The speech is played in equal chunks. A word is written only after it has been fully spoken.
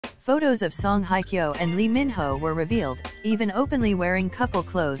Photos of Songhyekyo and Leeminho were revealed, even openly wearing couple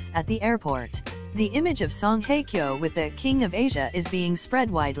clothes at the airport. The image of Songhyekyo with the King of Asia is being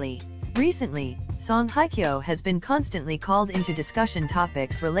spread widely. Recently, Songhyekyo has been constantly called into discussion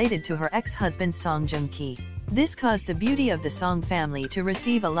topics related to her ex-husband Song Joong-ki. This caused the beauty of the Song family to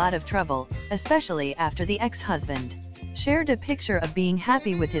receive a lot of trouble, especially after the ex-husband shared a picture of being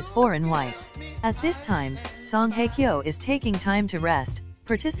happy with his foreign wife. At this time, Songhyekyo is taking time to rest,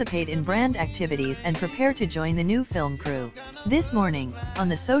 participate in brand activities and prepare to join the new film crew. This morning, on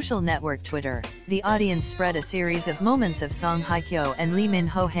the social network Twitter, the audience spread a series of moments of Songhyekyo and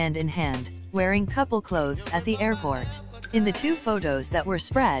Leeminho hand in hand, wearing couple clothes at the airport. In the two photos that were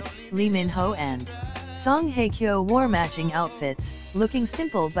spread, Leeminho and Songhyekyo wore matching outfits, looking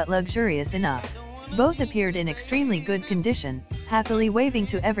simple but luxurious enough. Both appeared in extremely good condition, happily waving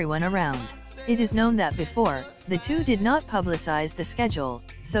to everyone around. It is known that before, the two did not publicize the schedule,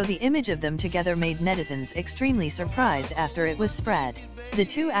 so the image of them together made netizens extremely surprised after it was spread. The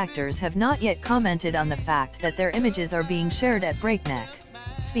two actors have not yet commented on the fact that their images are being shared at breakneck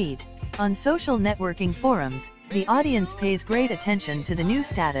speed. On social networking forums, the audience pays great attention to the new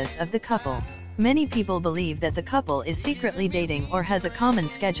status of the couple. Many people believe that the couple is secretly dating or has a common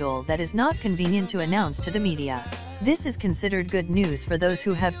schedule that is not convenient to announce to the media. This is considered good news for those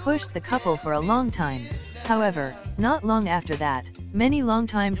who have pushed the couple for a long time. However, not long after that, many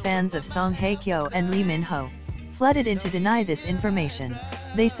longtime fans of Songhyekyo and Leeminho flooded in to deny this information.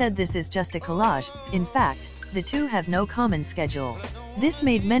 They said this is just a collage. In fact, the two have no common schedule. This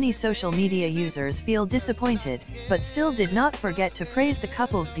made many social media users feel disappointed, but still did not forget to praise the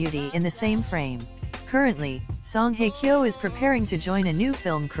couple's beauty in the same frame. Currently, Songhyekyo is preparing to join a new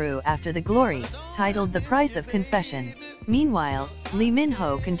film crew after The Glory, titled The Price of Confession. Meanwhile,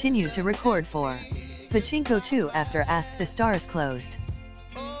 Leeminho continued to record for Pachinko 2 after Ask the Stars closed.